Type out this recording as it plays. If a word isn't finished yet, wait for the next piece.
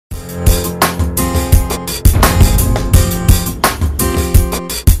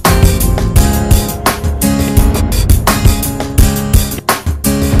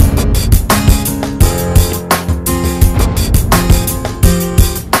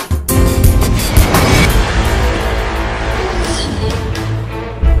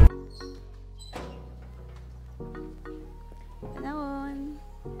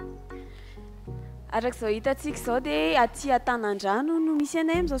Arak'izao hitantsika izao dia aty Antanandrano no misy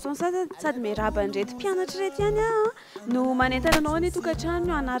anay amin'izao fotoana sady miaraban'ireto mpianatra ireto ihany no manentana anao ny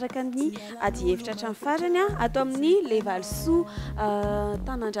tokantrano hanaraka ny ady hevitra hatrany farany ato amin'ny les Valeurs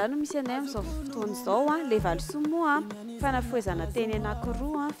Antanandrano misy anay amin'izao fotoana izao les Valeurs moa fanafoezana teny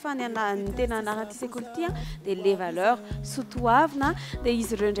anankiroa fa ny tena anaran'ity sekoly ity dia les Valeurs Sotoavina dia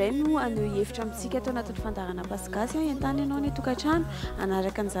izy ireo indray no aneho hevitra amintsika atao anatin'ny fandarana PASY GASY entany ianao ny tokantrano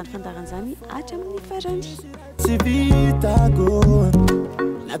hanaraka an'izany fandarana izany hatramin'ny farany.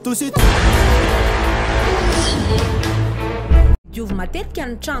 Diovy matetika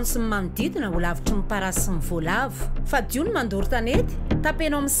ny trano sy ny manodidina ho lavitry ny parasy sy ny voalavo fa dio ny mandoro tanety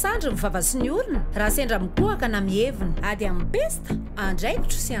tapenao amin'ny sandry ny vava sy ny olona raha sendra mikohaka na mihevina ady amin'ny pesta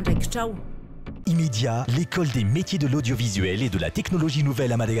andraikitro sy andraikitrao. Immédiat, l'école des métiers de l'audiovisuel et de la technologie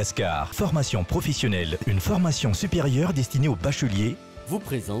nouvelle à Madagascar. Formation professionnelle, une formation supérieure destinée aux bacheliers, vous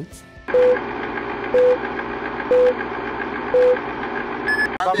présente.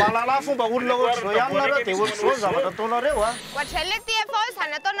 Fahalalam pomba olona ohatr'izao ihany nareo dia ohatr'izao ny zavatra ataonareo a. Ohatr'izay ilay ty efa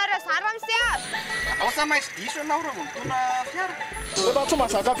izany ataonareo izany ramose a. Asa maisy diso ianao raha vao mitondra fiara. Rehefa tsy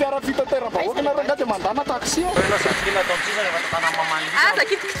mahazaka fiara fitateram-bahoaka nareo nga dia mandana taxi ao. Zakina atao amin'ity rehefa tanàna mamany. Ah,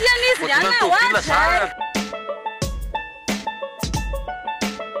 zakitikiana izy ihany ao a.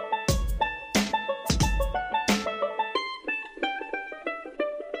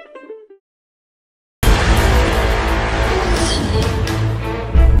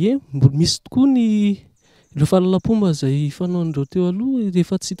 Mbola misy tokoa ny ireo fahalalam pomba izay fanaon'ireo teo aloha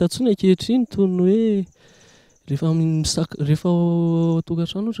rehefa tsy hitantsona ankehitriny toy ny hoe rehefa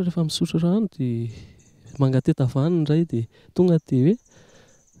tokantrano ohatra rehefa misotro rano dia mangateta vaniny iray dia tonga dia hoe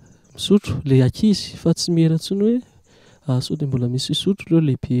misotro ilay ankizy fa tsy miherantsony hoe sao dia mbola misy isotro ireo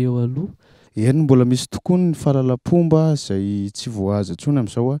lehibe eo aloha. Eny mbola misy tokoa ny fahalalam pomba izay tsy voahaza intsony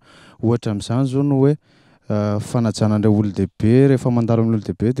amin'izao ohatra amin'izany zao no hoe fanajanan'ireo olon-dehibe rehefa mandalo amin'ny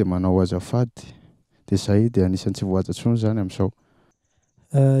olon-dehibe dia manao azafady dia izay dia anisan'ny tsy voahaja intsony izany amin'izao.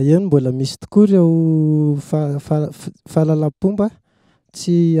 Eny mbola misy tokoa ireo fahalalam pomba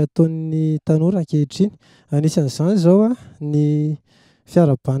tsy ataon'ny tanora ankehitriny. Anisan'izany izao ny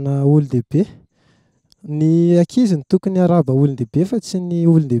fiarabana olon-dehibe. Ny ankizy ny tokony haraba olon-dehibe fa tsy ny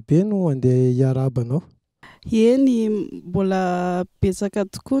olon-dehibe no andeha hiarabanao. Eny mbola betsaka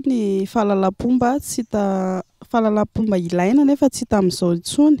tokoa ny fahalalam pomba tsy hita fahalalam pomba ilaina nefa tsy hita amin'izao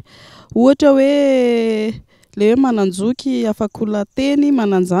intsony. Ohatra hoe le hoe mananjoky afaka olona teny,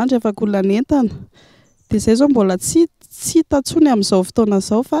 mananjandry afaka olona nentana. Dia izay zao mbola tsy hita intsony amin'izao fotoana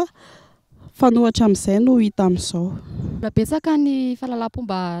izao fa fanohatra amin'izay no hita amin'izao. Mbola betsaka ny fahalalam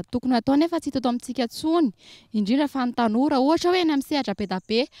pomba tokony atao nefa tsy hita eto amintsika intsony, indrindra fa ny tanora ohatra hoe ny amin'ny sehatra be da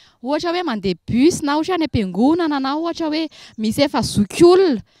be, ohatra hoe mandeha bus na ohatra any am-piangonana na ohatra hoe misy efa zoky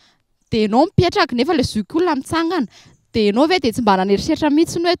olona dia ianao mipetraka nefa ilay zoky olona mitsangana dia ianao ve dia tsy mba naneritreritra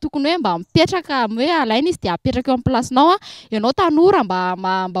mihitsy hoe tokony hoe mba mipetraka hoe alaina izy dia apetraka eo amin'ny plasinao ianao tanora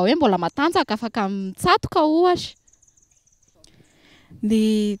mba hoe mbola matanjaka afaka mitsatoka ohatra.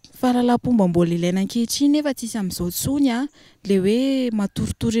 Ny fahalalam pomba mbola ilaina ankehitriny nefa tsisy amin'izao intsony le hoe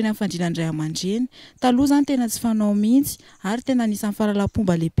matoritory eny amin'ny fandriana-ndray aman-dreny. Taloha izany tena tsy fanao mihitsy ary tena anisan'ny fahalalam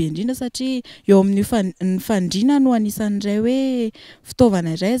pomba lehibe indrindra satria eo amin'ny fandriana no anisan'izay hoe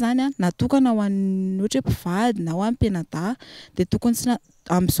fitaovana iray izany natokana ho an'ny ohatra hoe mpivady na ho an'ny mpianadahy dia tokony tsy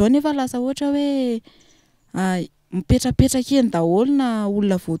amin'izao nefa lasa ohatra hoe mipetrapetraka eny daholo na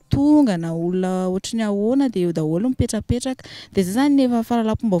olona voatonga na olona ohatry ny ahoana dia eo daholo mipetrapetraka dia izay izany nefa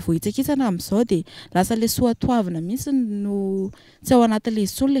fahalalam pomba vohitsakisana amin'izao dia lasa ilay soatoavina mihitsy no tsy ao anatin'ilay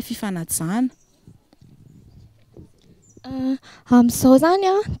izy intsony ilay fifanajana. Amin'izao izany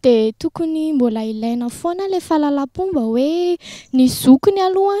dia tokony mbola ilaina foana ilay fahalalam pomba hoe ny zokiny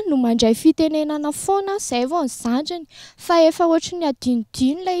aloha no mandray fitenenana foana izay vao ny zandriny fa efa ohatry ny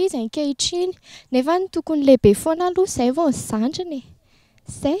adinodino ilay izy ankehitriny nefa ny tokony lehibe foana aloha izay vao ny zandriny.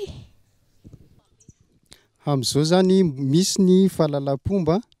 Izay. Amin'izao izany misy ny fahalalam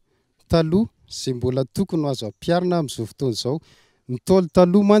pomba taloha izay mbola tokony azo ampiarina amin'izao fotoana izao. Ny Ntaolo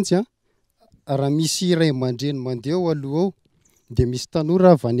taloha mantsy raha misy iray aman-dreny mandeha ao aloha ao dia misy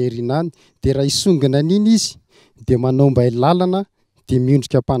tanora vanerinany dia raha isongana an'iny izy dia manao mba lalana dia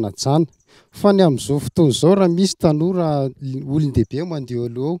miondrika mpanajana. Fa ny amin'izao fotoana izao raha misy tanora olon-dehibe mandeha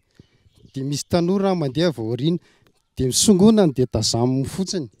aloha ao dia misy tanora mandeha avy aoriana dia misongonana dia tazaminy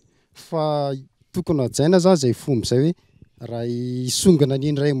fotsiny fa tokony hajaina zany izay fomba izay hoe raha isongana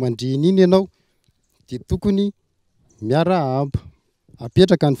an'iny ray aman-dreny iny ianao dia tokony miara-aba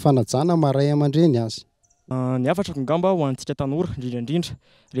apetraka ny fanajana maray aman-dreny azy. Ny hafatra ngamba ho antsika tanora indrindra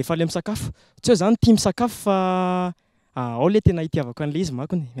rehefa le misakafo tsy hoe zany tia misakafo fa ao le tena hitiavako an'ilay izy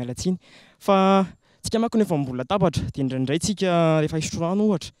makony miala tsiny fa tsika manko nefa mbola tabatra dia indraindray tsika rehefa hisotro rano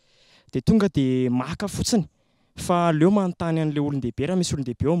ohatra dia tonga dia maka fotsiny fa leo manontany an'ilay olon-dehibe raha misy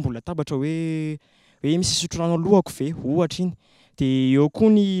olon-dehibe eo mbola tabatra hoe misy hisotro rano alohako ve ohatra iny dia eo koa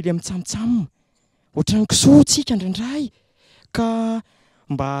ny ilay mitsamotsamona ohatrany kisoatsika indraindray ka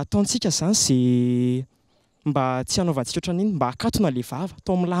mba ataontsika izany izay mba tsy hanaovantsika ohatran'iny mba hakatona ilay vava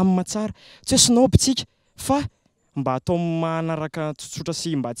atao milamina tsara tsy hoe sinaobitsika fa mba atao manaraka tsotsotra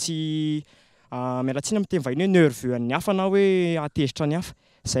sy mba tsy mialatsiny amin'ny teny vahiny hoe nerveux an'ny hafa na hoe atezitra ny hafa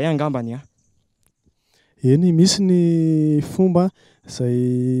izay angambany a. Eny misy ny fomba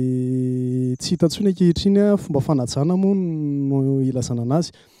izay tsy hitantsony ankehitriny a fomba fanajana moa no ilazana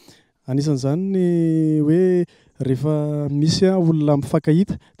anazy. Anisan'izany ny hoe rehefa misy olona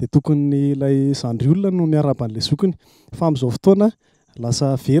mifankahita dia tokony ilay zandry olona no miaraban'ilay zokiny fa amin'izao fotoana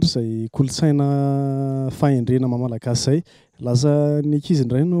lasa very izay kolotsaina fahendrena mamalagasy izay lasa ny ankizy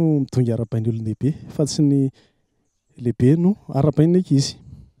indray no midongy arabain'ny olon-dehibe fa tsy ny lehibe no arabain'ny ankizy.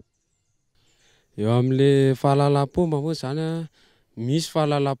 Eo amin'ilay fahalalam pomba moa izany misy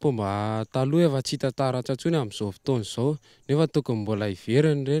fahalalam pomba taloha efa tsy hita taratra intsony amin'izao fotoana izao nefa tokony mbola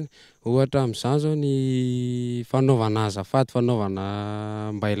hiveriny ireny. Ohatra amin'izany izao ny fanaovana azafady fanaovana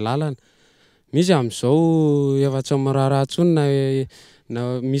mbailàlana misy amin'izao efa tsy miraharaha intsony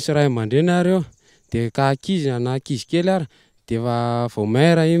na misy ray aman-dreny ary eo dia ka ankizy na ankizy kely ary dia efa vao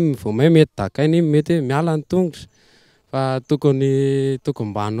maira iny vao may mety dakaina iny mety hoe miala ny tongotra fa tokony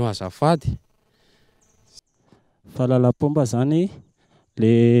mba hanao azafady. Fahalalam-pomba zany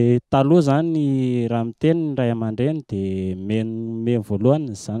le taloha zany raha miteny ny ray aman-dreny dia meno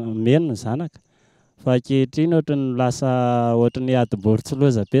voalohany meno ny zanaka fa ankehitriny ohatrany lasa ohatrany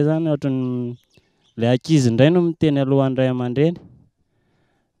adi-borotsilloza be zany ohatrany le ankizy indray no miteny alohan'ny ray aman-dreny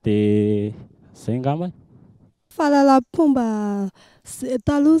dia zay ngambany. Fahalalam-pomba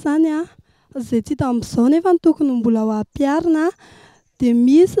taloha zany izay tsy hita amin'izao nefa tokony mbola ho ampiharina dia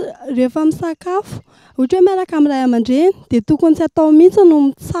misy rehefa misakafo ohatra hoe miaraka amin'ny ray aman-dreny dia tokony tsy atao mihitsy no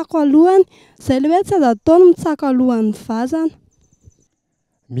mitsako alohany izay le hoe tsy azo atao no mitsako alohan'ny vazana.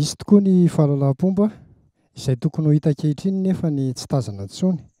 Misy tokoa ny fahalalam-pomba izay tokony ho hita ankehitriny nefa ny tsy tazana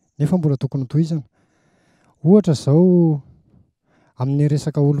intsony nefa mbola tokony tohizana. Ohatra izao amin'ny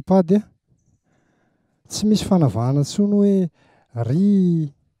resaka olom-pady tsy misy fanavahana intsony hoe ry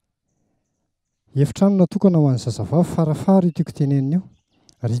efitrano natokana ho an'ny zazavavy farafara io tiako tenenina io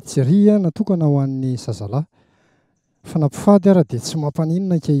ry tsiria natokana ho an'ny zazalahy fa nampifady ara dia tsy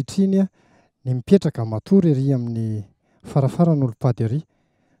mampaninona ankehitriny ny mipetraka matory ery amin'ny farafara ny olom-pady ery.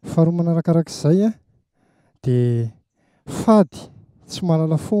 Faharoa manarakarak'izay dia fady tsy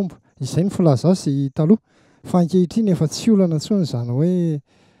mahalala fomba izay ny filaza azy taloha fa ankehitriny efa tsy olana intsony izany hoe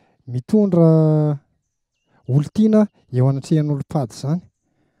mitondra olon-tiana eo anatrehan'ny olom-pady izany.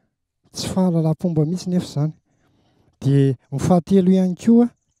 Tsy fahalalam-pomba mihitsy nefa izany. Dia ny fahatelo ihany koa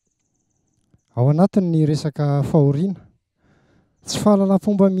ao anatin'ny resaka fahoriana tsy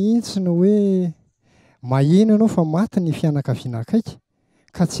fahalalam-pomba mihitsy no hoe maheno ianao fa maty ny fianakaviana akaiky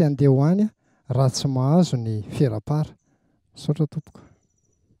ka tsy handeha ho any raha tsy mahazo ny fiera-para. Misaotra tompoko.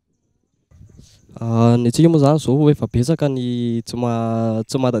 Ny antsika moa zany izao efa betsaka ny tsy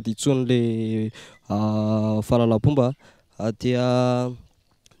mahatadia intsony le fahalalam-pomba dia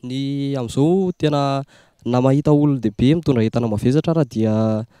ny amin'izao tena na mahita olon-dehibe mitondra entana mavesatra raha dia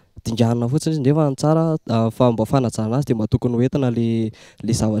dinganina fotsiny izy nefa ny tsara fa mba fanajana azy dia mba tokony hoentina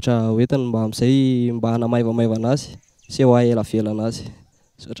le zavatra hoentina mba amin'izay mba hanamaivamaivana azy sy ho aelavelana azy.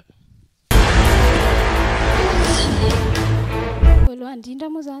 Misaotra. Voalohany indrindra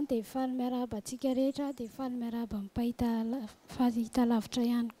moa zany dia faly miarahaba antsika rehetra dia faly miarahaba fahita lavitra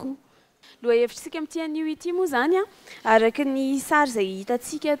ihany koa. Loha hevitrisika amin'ity ity moa zany araka ny sary izay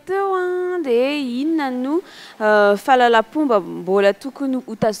hitantsika teo dia inona no fahalalam-pomba mbola tokony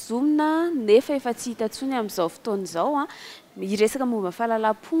hotazomina nefa efa tsy hita intsony amin'izao fotoana izao iresaka momba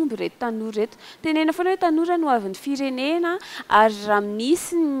fahalalam-pomba reto tanora reto. Tenena foana hoe tanora no avin'ny firenena ary raha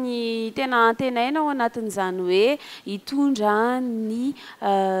misy ny tena antenaina ao anatin'izany hoe hitondra ny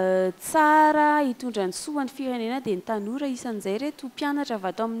tsara hitondra ny soan'ny firenena dia ny tanora isan'izay reto mpianatra avy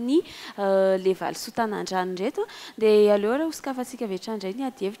ato amin'ny le valisoa tanan-drano reto dia aleo raha hosokafantsika vetrandray ny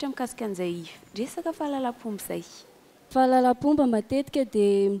ady hevitra mikasika an'izay resaka fahalalam-pomba izay. Fahalalam-pomba matetika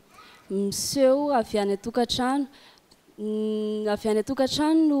dia miseho avy any an-tokantrano. Avy any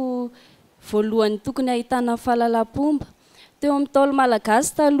an-tokantrano no voalohany tokony ahitana fahalalam-pomba. Teo amin'ny Ntaolo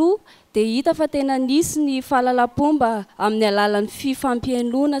Malagasy taloha dia hita fa tena nisy ny fahalalam-pomba amin'ny alalan'ny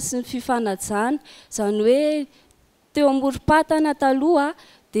fifampienoana sy ny fifanajana. Izany hoe teo amorom-patana taloha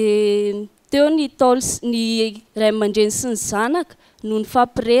dia teo ny ray aman-dreny sy ny zanaka no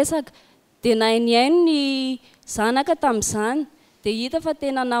nifampiresaka dia nainiaino ny zanaka tamin'izany dia hita fa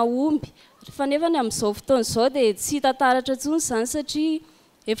tena naomby fa nefany amin'izao fotoana izao dia tsy hita taratra intsony izany satria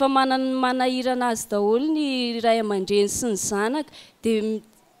efa manahirana azy daholo ny ray aman-dreny sy ny zanaka dia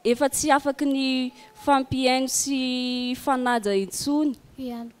efa tsy afaky ny fampiaino sy fanaja intsony.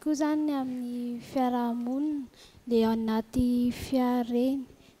 Ihany koa zany amin'ny fiarahamonina dia anaty fiara reny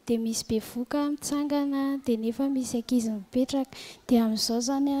dia misy bevoka mitsangana dia nefa misy ankizy mipetraka dia amin'izao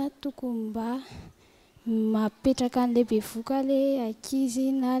zany tokony mba mapetraka an'ilay bevoka ilay ankizy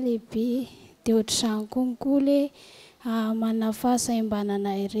na lehibe dia ohatr'izany konkoa ilay manana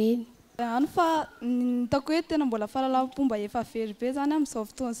fahasaimbanana ireny. Any fa hitako hoe tena mbola fahalalam-pomba efa very be zany amin'izao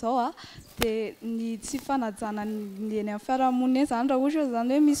fotoana izao dia ny tsy fanajana ny eny amin'ny fiarahamonina eny zany raha ohatra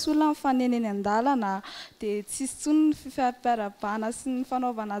zany hoe misy olona mifanena eny an-dalana dia tsisy intsony ny fifampirabana sy ny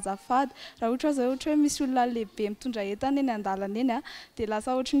fanaovana azafady raha ohatra zao ohatra hoe misy olona lehibe mitondra entana eny an-dalana eny dia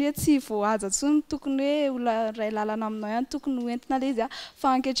lasa ohatra ny hoe tsy voahaja intsony tokony hoe olona ray lalana aminao ihany tokony hoentina ilay izy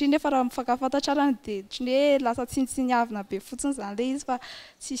fa ankehitriny efa raha mifankafantatra arany dia ohatra ny hoe lasa tsinitsinyavina be fotsiny zany ilay izy fa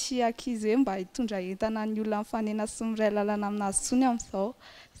tsisy ankizy hoe mba hitondra entana ny olona mifanena sy miray lalana aminazy intsony amin'izao.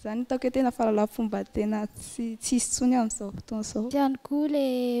 Izany hitako hoe tena fahalalam-pomba tena tsy hisy intsony amin'izao fotoana izao. Ihany koa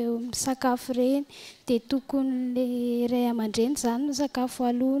ilay misakafo reny dia tokony ilay ray aman-dreny zany misakafo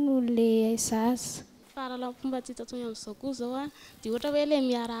aloha noho ilay zaza. Fahalalam-pomba tsy hita intsony amin'izao koa izao dia ohatra hoe ilay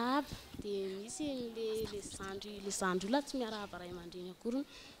miarahaba dia misy ilay zandry tsy miarahaba ray aman-dreny akory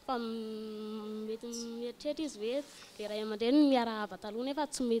fa mety mieritreritra izy hoe ilay ray aman-dreny miarahaba taloha nefa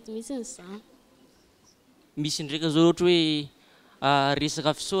tsy mety mihitsy izany. Misy ndraika zao ohatra hoe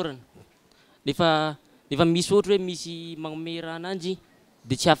resaka fisaorana nefa misy ohatra hoe misy magnome raha ananjy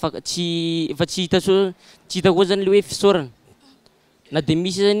dia tsy afaka efa tsy hita koa zany le hoe fisaorana na dia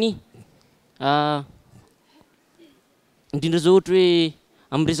misy zany indrindra zao ohatra hoe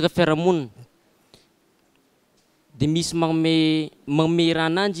amin'ny resaka fiarahamonina dia misy magnome raha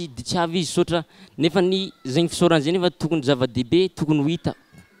ananjy dia tsy avy izy saotra nefa ny zegny fisaorana zay nefa tokony zava-dehibe tokony ho hita.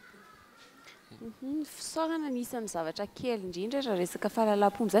 Fisaorana misy amin'ny zavatra kely indrindra raha resaka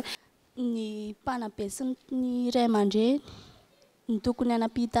fahalalam-pomba zany. Ny mpanabe sy ny ray aman-dreny ny tokony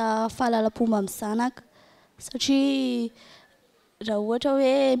hanampita fahalalam-pomba amin'ny zanaka satria raha ohatra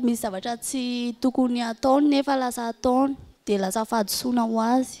hoe misy zavatra tsy tokony ataony nefa lasa ataony dia lasa fahadisoana ho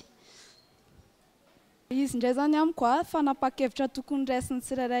azy. Izy indray zany amiko fanapa-kevitra tokony raisiny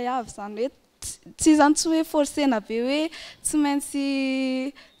tsirairay avy zany hoe tsy zany tsy hoe forsena be hoe tsy maintsy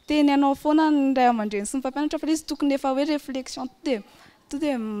teny anao foana ny ray aman-dreny sy ny mpampianatra fa izy tokony efa hoe réflexion to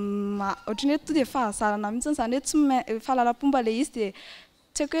dia ohatrany hoe to dia fahazarana mihitsy zany hoe fahalalam-pomba ilay izy dia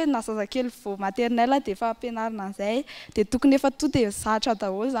tsy haiko hoe na zazakely vao maternelle dia efa ampianarina an'izay dia tokony efa to dia zatra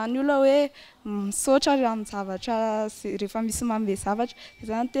daholo zany olona hoe misaotra amin'ny zavatra rehefa misy manome zavatra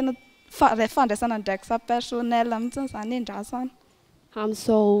izany tena fandraisana ndraikitra personnel mihitsy zany endrasana.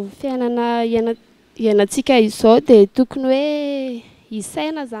 Amin'izao fiainana iainantsika izao dia tokony hoe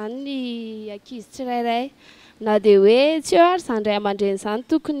isaina zany ny ankizy tsirairay na dia hoe tsy hoe ary izany ray aman-dreny izany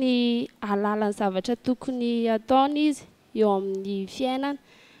tokony halala ny zavatra tokony ataony izy eo amin'ny fiainana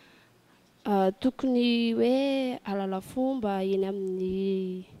tokony hoe halala fomba eny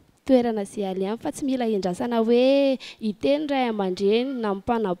amin'ny toerana izay alehany fa tsy mila endrasana hoe hiteny ray aman-dreny na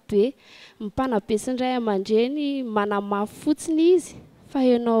mipanabe sy ny ray aman-dreny manamafy fotsiny izy fa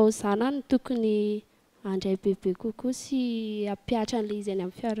ianao zanany tokony andray bebe kokoa sy ampiatra an'ilay izy any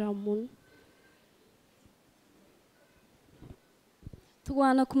amin'ny fiarahamonina.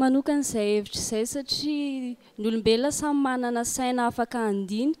 Toanako manokana izay hevitra izay satria ny olombelona samy manana saina afaka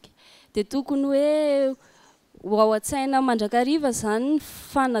handinika dia tokony hoe ho ao an-tsaina mandrakariva zany ny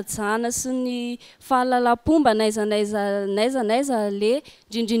fanajana sy ny fahalalam-pomba n'aiza le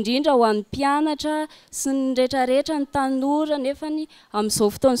indrindrindrindra ho an'ny mpianatra sy ny rehetrarehetra ny tanora nefa ny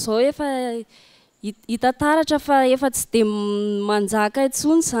amin'izao fotoana izao efa hita taratra fa efa tsy dia manjaka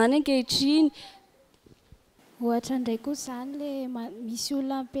intsony zany ankehitriny. Ohatra indray koa izany le misy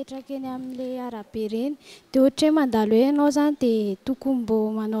olona mipetraka eny amin'ilay arabe reny dia ohatra hoe mandalo hoe ianao zany dia tokony mbo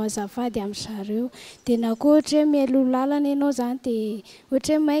manao azafady amin'ny zareo dia na koa ohatra hoe mielo lalana ianao zany dia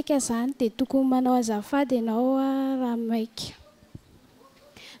ohatra hoe maika zany dia tokony manao azafady ianao raha maika.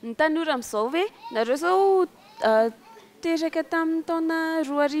 Ny tanora amin'izao hoe nareo zao teraka tamin'ny taona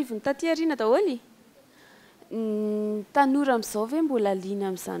 2000 taty aoriana daholo. Ny tanora amin'izao hoe mbola liana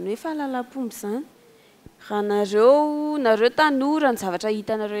amin'izany hoe fahalalam-pomba izany. Raha nareo tanora ny zavatra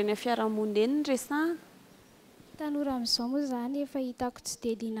hitanareo eny amin'ny fiarahamonina eny ny resahana. Tanora amin'izao moa zany efa hitako tsy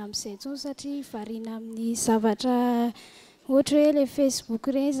dia liana amin'izay intsony satria variana amin'ny zavatra ohatra hoe ilay Facebook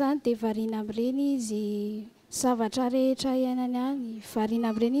ireny zany dia variana amin'ireny izy zavatra rehetra iainany any variana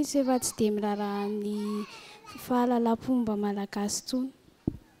aby ireny izy efa tsy dia miraharaha ny fahalalam-pomba malagasy tsony.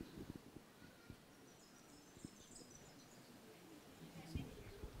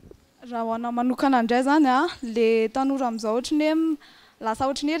 Raha ho anao manokana indray zany le tanora amin'izao ohatra ny hoe lasa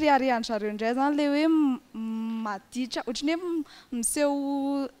ohatra ny hoe reharehan zareo indray zany le hoe maditra ohatra ny hoe miseho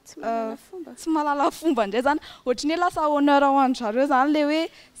tsy mahalala fomba indray zany ohatra ny hoe lasa honneur ho an'ny zareo zany le hoe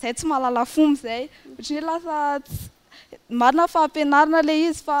zay tsy mahalala fomba zay ohatra ny hoe lasa marina fa ampianarina le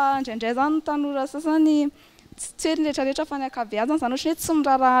izy fa indraindray zany ny tanora sasany tsy hoe rehetrarehetra fa ny ankabeazany zany ohatra ny hoe tsy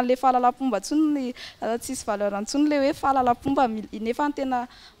miraharaha le fahalalam-pomba ntsony tsisy valeur ntsony le hoe fahalalam-pomba nefa tena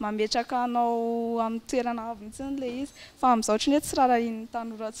mametraka anao amin'ny toerana avy mihitsiny le izy fa amin'izao ohatra ny hoe tsy raharahin'ny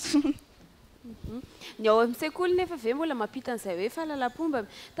tanora ntsony. Ny ao amin'ny sekoly nefa ve mbola mampita an'izay hoe fahalalam-pomba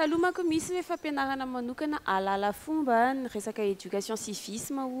taloha manko misy hoe fampianarana manokana ahalala fomba ny resaka éducation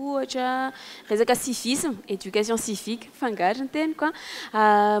civisme ohatra resaka civisme éducation civique fangaro ny teniko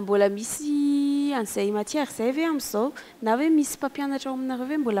mbola misy an'izay matière izay ve amin'izao na hoe misy mpampianatra ao aminareo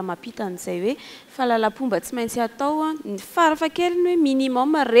hoe mbola mampita an'izay hoe fahalalam-pomba tsy maintsy atao ny farafahakeliny hoe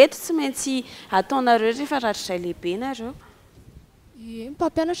minimum reto tsy maintsy ataonareo rehefa ratridray lehibe nareo.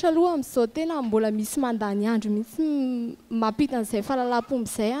 Mpampianatra aloha amin'izao tena mbola misy mandany andro mihitsy mampita an'izay fahalalam-pomba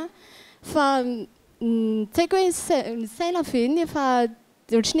izay fa tsy haiko hoe ny saina ve ny efa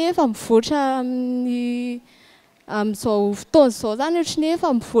ohatra ny efa mivoatra amin'izao fotoana izao zany ohatra ny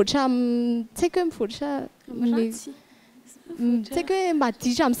efa mivoatra tsy haiko hoe mivoatra tsy haiko hoe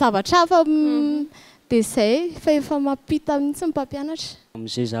maditra amin'ny zavatra hafa dia izay fa efa mampita mihitsy ny mpampianatra.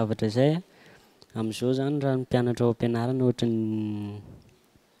 Amin'izay zavatra izay amin'izao zany raha ny mpianatra ao am-pianarana ohatra ny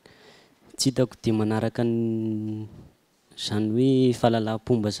tsy hitako dia manaraka zany hoe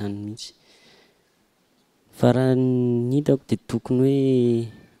fahalalam-pomba zany mihitsy fa raha ny hitako dia tokony hoe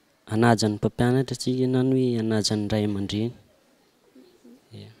hanaja ny mpampianatra tsika na ny hoe hanaja ny ray aman-dreny.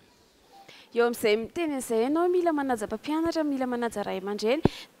 Eo amin'izay miteny an'izay ianao mila manaja mpampianatra mila manaja ray aman-dreny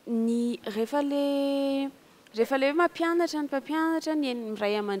ny rehefa le hoe mampianatra ny mpampianatra ny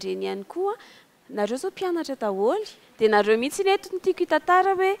ray aman-dreny ihany koa nareo zao mpianatra daholo dia nareo mihitsy ny eto ny tiako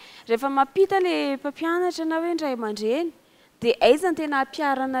hitantara hoe rehefa mampita le mpampianatra na hoe ny ray aman-dreny dia aiza ny tena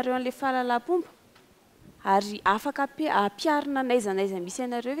ampiaranareo an'ilay fahalalam-pomba ary afaka ampiarina n'aiza n'aiza misy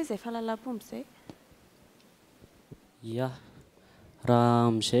anareo ve izay fahalalam-pomba izay? Ya,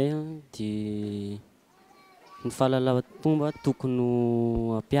 raha amin'izay dia ny fahalalam-pomba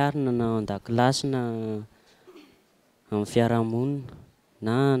tokony ampiarina na an-dakilasy na amin'ny fiarahamonina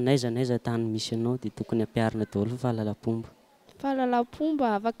na n'aiza tany misy anao dia tokony ampiarina daholo fahalalam-pomba.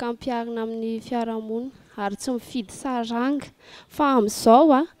 Fahalalam-pomba afaka ampiarina amin'ny fiarahamonina ary tsy mifidy saranga fa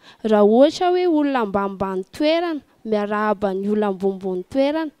amin'izao raha ohatra hoe olona ambanimbany toerana miarahaba ny olona ambonimbony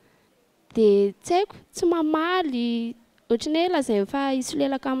toerana dia tsy haiko tsy mamaly ohatra ny hoe lazainy fa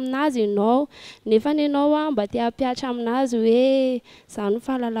hisolelaka aminazy ianao nefa ny ianao mba te hampiatra aminazy hoe izany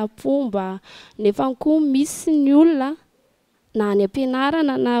fahalalam-pomba nefa koa misy ny olona na any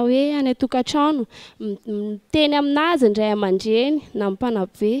am-pianarana na hoe any an-tokantrano miteny aminazy ny ray aman-dreny na ny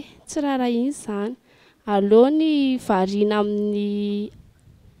mpanabe tsy raharaha izany aleo ny variana amin'ny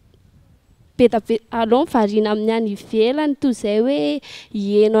aleo ny variana amin'ny any ivelany toy izay hoe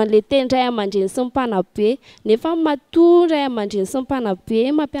hieno an'ilay teny ray aman-dreny sy ny mpanabe nefa matoa ray aman-dreny sy ny mpanabe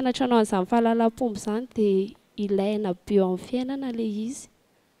mampianatra anao an'izany fahalalam-pomba izany dia ilaina be eo amin'ny fiainana ilay izy.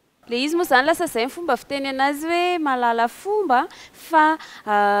 Le izy moa zany lasa izay ny fomba fiteny anazy hoe mahalala fomba fa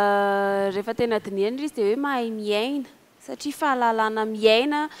rehefa tena dinihana izy dia hoe mahay miaina satria fahalalana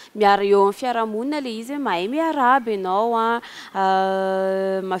miaina miara eo amin'ny fiarahamonina le izy hoe mahay miarahaba ianao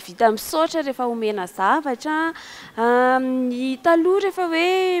mavita misaotra rehefa omena zavatra ny taloha rehefa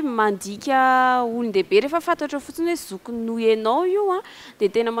hoe mandika olon-dehibe rehefa fantatra fotsiny hoe zokony noho ianao io dia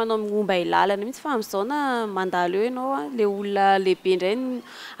tena manao momba ilalana mihitsy fa amin'izao na mandalo eo ianao le olona lehibe indray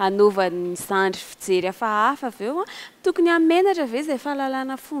anaovany zandry fijery hafahafa avy eo tokony hamenatra ve izay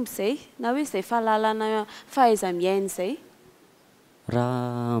fahalalana fomba izay na hoe izay fahalalana fahaiza-miaina izay?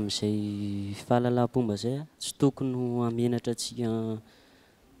 Raha amin'izay fahalalam-pomba izay tsy tokony hamenatra antsika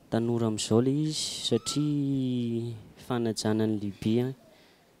tanora amin'izao ilay izy satria fanajana ny lehibe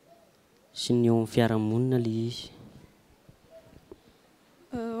sy ny eo amin'ny fiarahamonina ilay izy.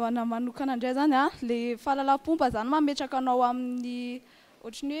 Ho ana manokana indray zany le fahalalam-pomba zany mametraka anao amin'ny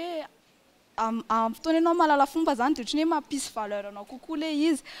ohatra ny hoe amin'ny fotoana ianao mahalala fomba zany dia ohatra ny hoe mampisy valeur anao kokoa le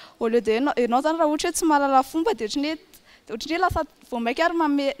izy au lieu de ianao zany raha ohatra hoe tsy mahalala fomba dia ohatra ny hoe lasa vao maika ary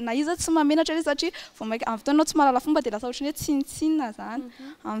na izy tsy mamenatra le satria vao maika amin'ny fotoana ianao tsy mahalala fomba dia lasa ohatra ny hoe tsinitsinina zany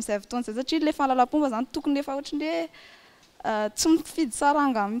amin'izay fotoana izay satria le fahalalam-pomba zany tokony efa ohatra ny hoe tsy mifidy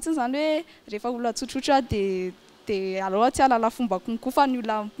saranga mihitsy zany hoe rehefa olona tsotsotra dia aloha tsy alala fomba konkoa fa ny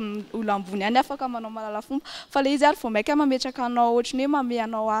olona ambony ihany afaka manao malala fomba fa le izy ary vao maika mametraka anao ohatran'ny hoe mame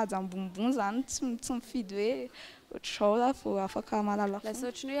anao aja ambonimbony zany tsy mifidy hoe ohatr'izao za vao afaka malala fomba. Lasa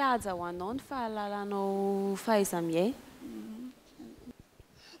ohatran'ny hoe aja ho anao ny fahalalanao fahaiza-miay.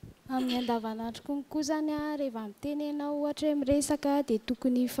 Amin'ny andavanandro konkoa zany rehefa mitenenao ohatra hoe miresaka dia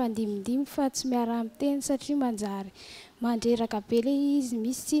tokony fandimindimy fa tsy miara-miteny satria manjary mandreraka be le izy.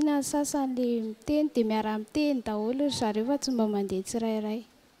 Misy tsinany sasany le miteny dia miara-miteny daholo ry zareo fa tsy mba mandeha tsirairay.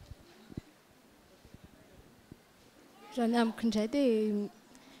 Raha ny amiko indray dia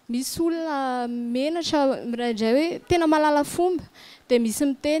misy olona menatra miraindray hoe tena malala fomba dia misy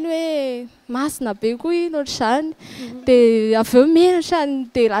miteny hoe masina be koa iny ohatr'izany dia avy eo menatra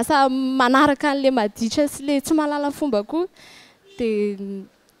dia lasa manaraka an'ilay maditra sy le tsy malala fomba koa dia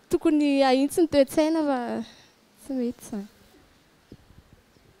tokony ahitsy ny toe-tsaina fa tsy mety izany.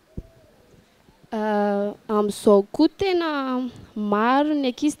 Amin'izao koa tena maro ny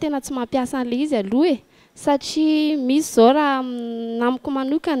ankizy tena tsy mampiasa an'ilay izy aloha satria misy zao raha namiko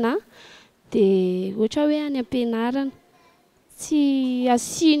manokana dia ohatra hoe any am-pianarana tsy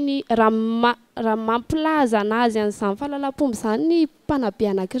asiany raha mampilaza anazy an'izany fahalalam-pomba izany ny mpanabe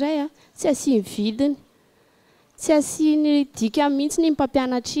anankiray tsy asiany vidiny, tsy asiany dika mihitsy ny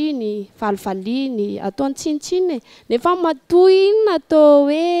mpampianatra iny, valivaliany, ataony tsinitsiny nefa matoa iny natao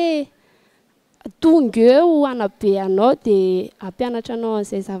hoe tonga eo anabe anao dia hampianatra anao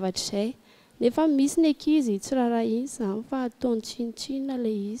an'izay zavatra izay. Nefa misy ny ankizy tsy raharaha iny izany fa ataony tsinitsina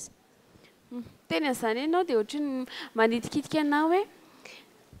ilay izy. Tena izany ianao dia ohatrany manitikitika anao hoe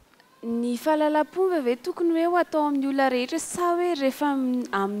ny fahalalam-pomba ve tokony hoe ho atao amin'ny olona rehetra sa hoe rehefa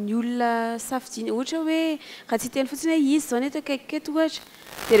amin'ny olona safidiana ohatra hoe ka tsy teny fotsiny hoe izy zao ny eto akaikiketo ohatra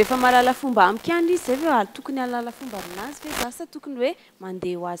dia rehefa malala fomba amiko ihany izy zay hoe tokony halala fomba aminazy ve za sa tokony hoe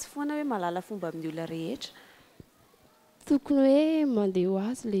mandeha ho azy foana hoe malala fomba amin'ny olona rehetra. Tokony hoe mandeha ho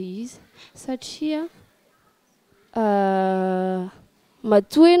azy ilay izy satria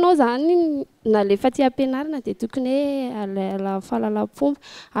matoa ianao zany na le efa tsy ampianarina dia tokony hoe alala fahalalam-pomba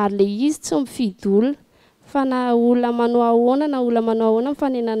ary le izy tsy mifidy olona fa na olona manao ahoana na olona manao ahoana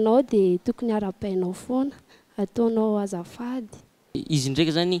mifanenanao dia tokony arapainao foana ataonao azafady. Izy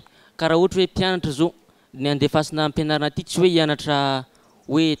ndraika zany karaha ohatra hoe mpianatra zao ny andefasina ampianarana aty tsy hoe hianatra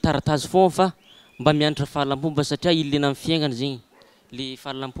hoe taratasy foana fa mba mianatra fahalalam-pomba satria ilaina amin'ny fiainana zegny le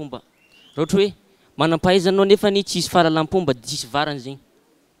fahalalam-pomba. Raha ohatra hoe manam-pahaizanao nefa ny tsisy fahalalam-pomba tsisy varany zegny.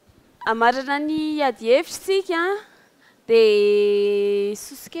 Amarana ny ady hevitrisika dia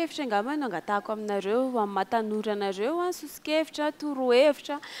sosikevitra angamba no angatahako aminareo amin'ny maha-tanoranareo sosikevitra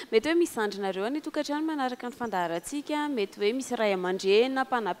torohevitra mety hoe misy zandrinareo any tokantrano manaraka ny fandaharantsika mety hoe misy ray aman-dreny na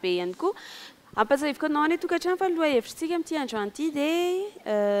mpanabe ihany koa ampatsahiviko anao any tokantrano fa aloha hevitrintsika amin'ity androany ity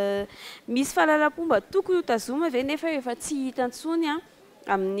dia misy fahalalam-pomba tokony ho tazoma ve nefa efa tsy hita intsony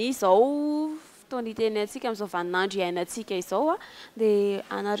amin'izao fotoana itenenantsika amin'izao vaninandro iainantsika izao dia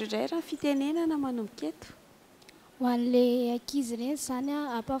anareo indray raha fitenenana manomboka eto. Ho an'ilay ankizy ireny izany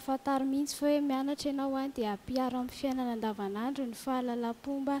ampahafantaro mihitsy fa hoe mianatra ianao dia ampiaro amin'ny fiainana andavanandro ny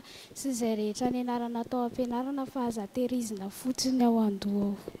fahalalam-pomba sy izay rehetra nianarana atao ampianarana fa aza tehirizina fotsiny ao an-doha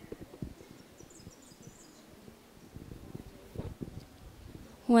ao.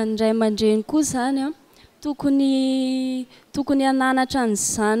 Ho an'ny ray aman-dreny koa zany tokony hananatra ny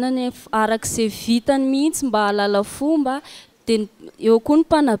zanany arak'izay vitany mihitsy mba hahalala fomba dia eo koa ny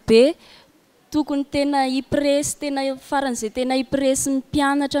mpanabe tokony tena hipresy tena faran'izay tena hipresy ny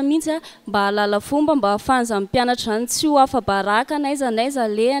mpianatra mihitsy mba hahalala fomba mba ahafahany izany mpianatra izany tsy ho afa-baraka n'aiza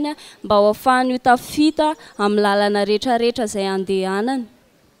lehany mba ho ahafahany ho tafita amin'ny lalana rehetrarehetra izay andehanany.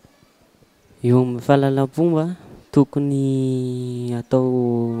 Eo amin'ny fahalalam-pomba tokony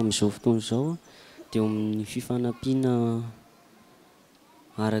atao amin'izao fotoana izao dia eo amin'ny fifanampiana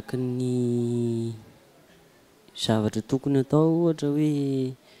araka ny zavatra tokony atao ohatra hoe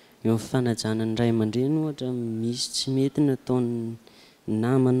eo amin'ny fanajana ny ray aman-dreny ohatra misy tsy mety nataony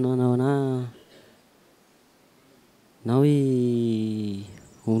namana na hoe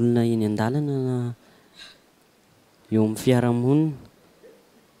olona eny an-dalana na eo amin'ny fiarahamonina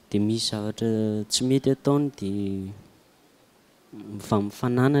dia misy zavatra tsy mety ataony dia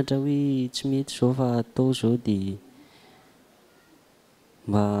mifananatra hoe tsy mety izao fa atao izao dia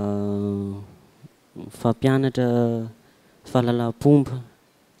mba fampianatra fahalalam-pomba.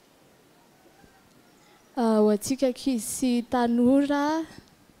 Ho antsika ankizy sy tanora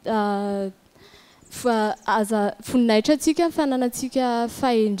aza voninahitra antsika ny fananantsika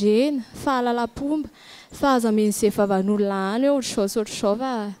fahendrena fahalalam-pomba fa aza men'izay vavan'olona any ohatr'izao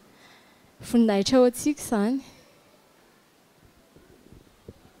fa voninahitra ho antsika izany.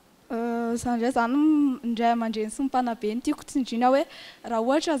 Zany ndray zany indray aman-dreny sy mpanabe ny tiako tsindrina hoe raha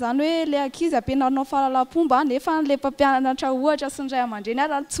ohatra zany hoe le ankizy ampianarinao fahalalam-pomba nefa le mpampianatra ohatra sy ny ray aman-dreny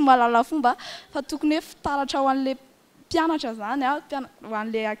ary tsy mahalala fomba fa tokony hoe fitaratra ho an'le mpianatra zany ho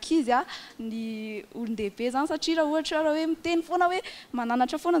an'le ankizy ny olon-dehibe zany satria raha ohatra raha hoe miteny foana hoe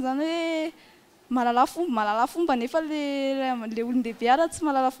mananatra foana zany hoe malala fomba nefa le olon-dehibe ary tsy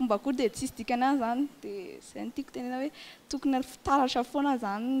malala fomba koa dia tsisy dikany any zany dia zay ny tiako tenena hoe tokony fitaratra foana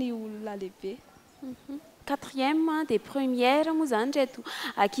zany ny olona lehibe. Quatrième des premières moa zany reto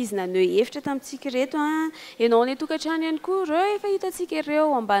ankizy naneho hevitra tamintsika reto ianao ny tokantrano ihany koa reo efa hitantsika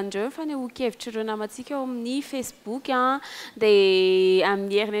ireo ambanin'ireo fanehoan-kevitra ireo namantsika eo amin'ny Facebook dia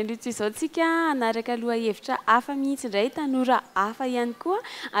amin'ny herin'ny lutte izao tsika anaraka aloha hevitra hafa mihitsy indray tanora hafa ihany koa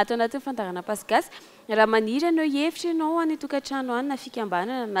atao anatin'ny fandarana PASY GASY. Raha maniry anao hevitra ianao any tokantrano any na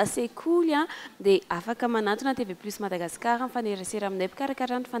fikambanana na sekoly dia afaka manantona TV+ Madagascar mifanerasera aminay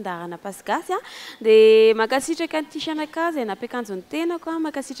mpikarakarana fandarana PASY GASY dia makasitraka ny tisanaka izay nampiakanjony tenako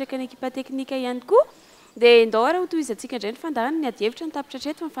makasitraka ny ekipa teknika ihany koa dia ndao raha ho tohizantsika indray ny fandarana ny ady hevitra ny tapitra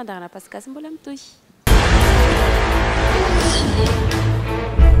hatreto ny fandarana PASY GASY mbola mitohy.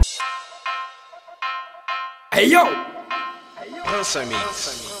 Hey yo!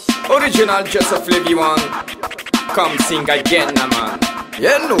 Original Joseph Levy one. Come sing again, man.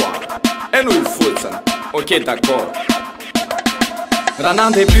 Et nous foutons. Ok, d'accord.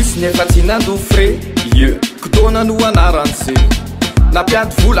 Ranan de plus nefa tinando frais. Kutona nu anaranse. Na piat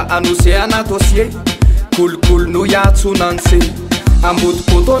vula anuse anatosie. Cool nu ya tsunanse. Ambut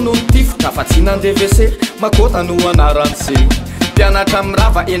poto nu tif kafatina de vese. Makota nu anaranse. Pianatra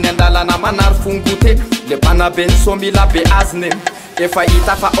mrava eny andalana manar fungute. Le panaben somila be azne. Efa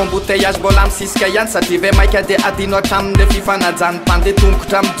hita fa embouteillage mbola misisika ihany satria ve maika dia adino hatramin'le fifanajany mpandeha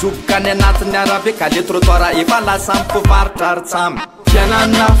tongotra mijoboka any anatin'ny arabe ka le trottoir efa lasa mpivarotra ary tsamy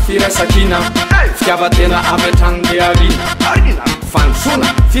fianana firaisankina fitiavatena avy hatrany le arina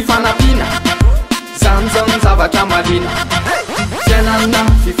fandrosoana fifanampiana zanjany zavatra malina fianana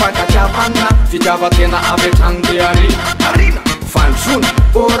fifankatiavana fitiavatena avy hatrany le arina fandrosoana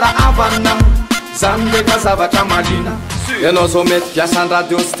ora avana zany ndraika zavatra malina ianao zao mety piasan'ny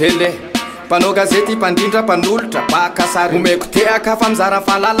radio sy télé mpanao gazety mpandindra mpanolotra pakasary omeko teaka fa mizara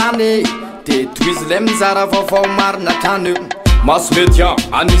fahalalany dia toizy le mizara vaovao marina trany maso média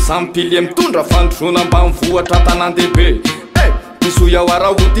anisan'ny pilie mitondra fandrosoana mba mivoatra tanan-dehibe isoy ao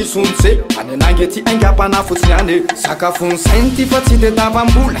arahody sonse any anangety aingapana fotsiny any sakafony sainy ty fa tsy dia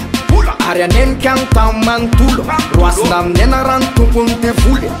davam-bola ary anenika ny tamy manontolo roasina amin'ny ena rano tompony dia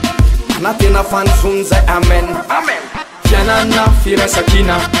voly ana tena fandrosony zay amen fianana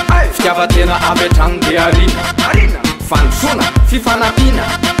firaisankina fitiavatena avy hatrany de arina fandrosoana fifanampiana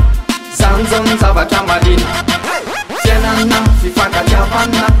zanjany zavatra malina fianana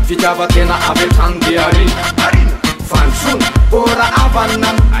fifankatiavana fitiavatena avy hatrany de arina fandrosoana ora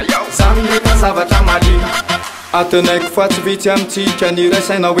avana zany ndraika zavatra malina atenaiko fa tsy vitsy amintsika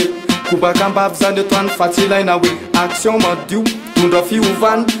niraisaina hoe kobaka ambavy zany etoany fa tsy ilaina hoe action madio tondra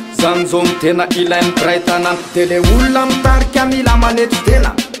fiovana zany zao ny tena ilainy piraitanana dia le olona mitarika mila manetry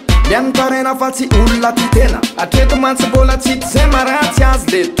tena mianotaraina fa tsy olona ty tena atreto mantsy mbola tsy ty zay maratsy azy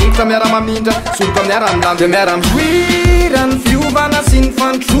dia tongotra miara-mamindra soroka miara-milany dia miara-mihoira ny fiovana sy ny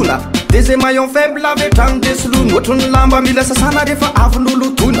fandrosoana dia zay maillon faible avy hatrany dia soloana ohatry ny lamba mila sasana rehefa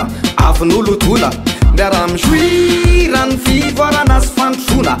avinolotona miara-mihoira ny fivoarana sy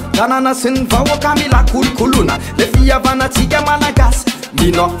fandrosoana tanàna sy ny vahoaka mila kolokoloana le fihavanatsika malagasy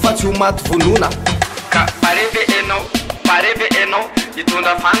mino fa tsy ho maty vonona ka pareve enao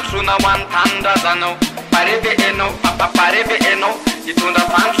hitondra fandrosoana ho an'ny tanindrazanao pareve enao hitondra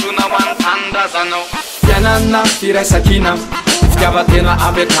fandrosoana ho an'ny tanindrazanao fianana firaisankina fitiavatena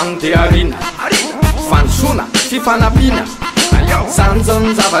avy hatrany de arina fandrosoana fifanampiana zanjany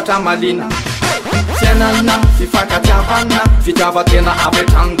zavatra malina fianana fifankatiavana fitiavatena avy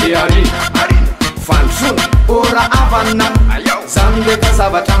hatrany de arina fandrosoana ora avana zany ndraika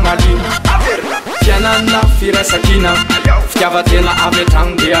zavatra malina fianana firaisankina fitiavatena avy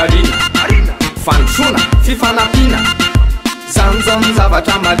hatrany de arina fandrosoana fifanampiana zanjany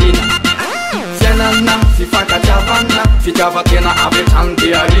zavatra malina fianana fifankatiavana fitiavatena avy hatrany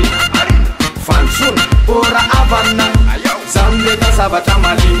de arina fandrosoana ora avana zany ndraika zavatra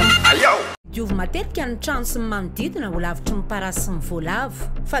malina diovy matetika ny trano sy ny manodidina ho lavitry ny parasy sy ny voalavo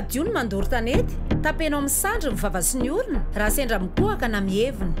fa dio ny mandoro tanety tapenao misandry mivava sy ny olona raha sendra mikohaka na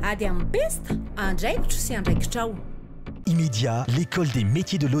mihevina ady amin'ny pesta andraikitro sy andraikitrao. Immédiat, l'école des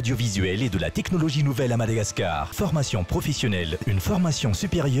métiers de l'audiovisuel et de la technologie nouvelle à Madagascar. Formation professionnelle, une formation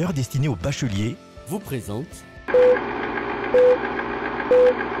supérieure destinée aux bacheliers, vous présente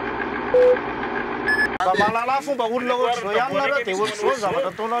mahalala fomba olona ohatr'izao ihany nareo dia ohatr'izao ny zavatra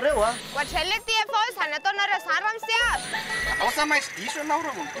ataonareo a. Ohatr'izay ty efa izany ataonareo zany ramsia. Osa maisy diso ianao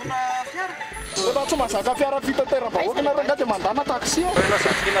raha vao mitondra fiara. Rehefa tsy mahazaka fiara fitateram-bahoaka nareo nga dia mandana taxi.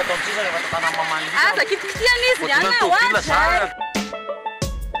 Aza kitikitiana izy niany oatra.